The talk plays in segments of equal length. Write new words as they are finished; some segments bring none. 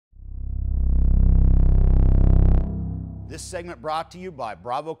This segment brought to you by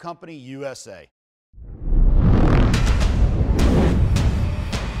Bravo Company USA.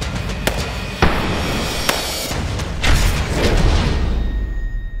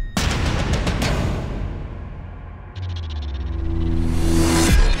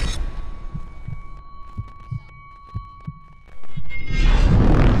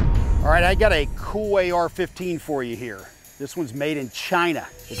 All right, I got a cool AR-15 for you here. This one's made in China.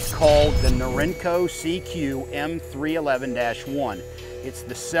 It's called the Norinco CQ M311-1. It's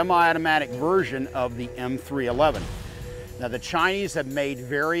the semi-automatic version of the M311. Now the Chinese have made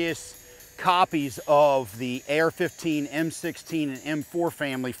various copies of the AR-15, M16, and M4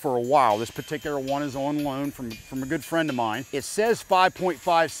 family for a while. This particular one is on loan from a good friend of mine. It says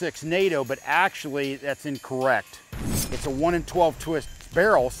 5.56 NATO, but actually that's incorrect. It's a 1 in 12 twist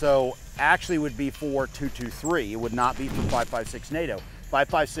barrel, so actually would be for 223. It would not be for 5.56 NATO.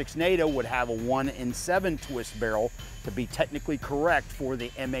 5.56 NATO would have a 1 in 7 twist barrel to be technically correct for the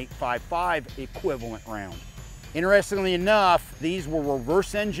M855 equivalent round. Interestingly enough, these were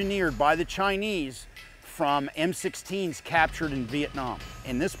reverse engineered by the Chinese from M16s captured in Vietnam.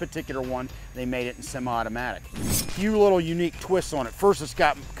 In this particular one, they made it in semi-automatic. A few little unique twists on it. First, it's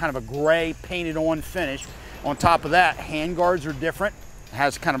got kind of a gray painted on finish. On top of that, handguards are different. It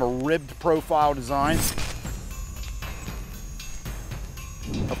has kind of a ribbed profile design.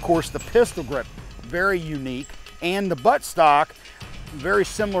 Of course, the pistol grip, very unique. And the buttstock, very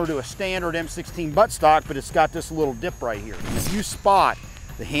similar to a standard M16 buttstock, but it's got this little dip right here. And if you spot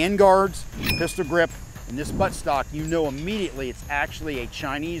the handguards, pistol grip, and this buttstock, you know immediately it's actually a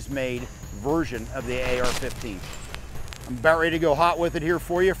Chinese-made version of the AR-15. I'm about ready to go hot with it here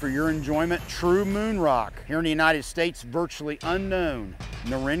for you for your enjoyment. True moon rock. Here in the United States, virtually unknown.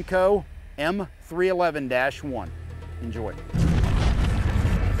 Norinco M311-1. Enjoy.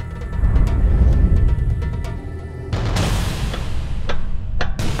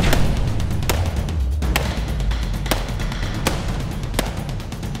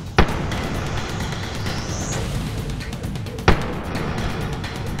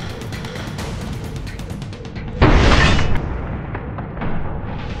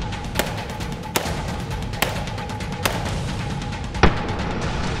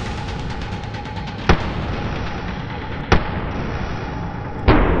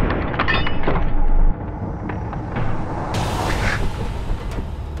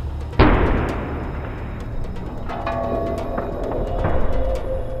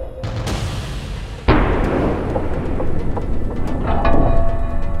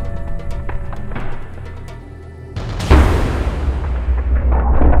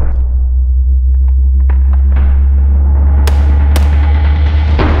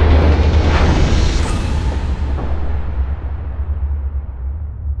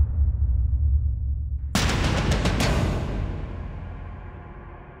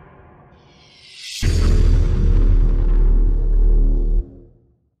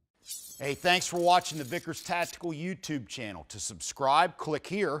 Hey, thanks for watching the Vickers Tactical YouTube channel. To subscribe, click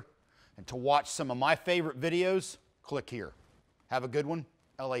here. And to watch some of my favorite videos, click here. Have a good one.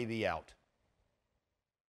 LAV out.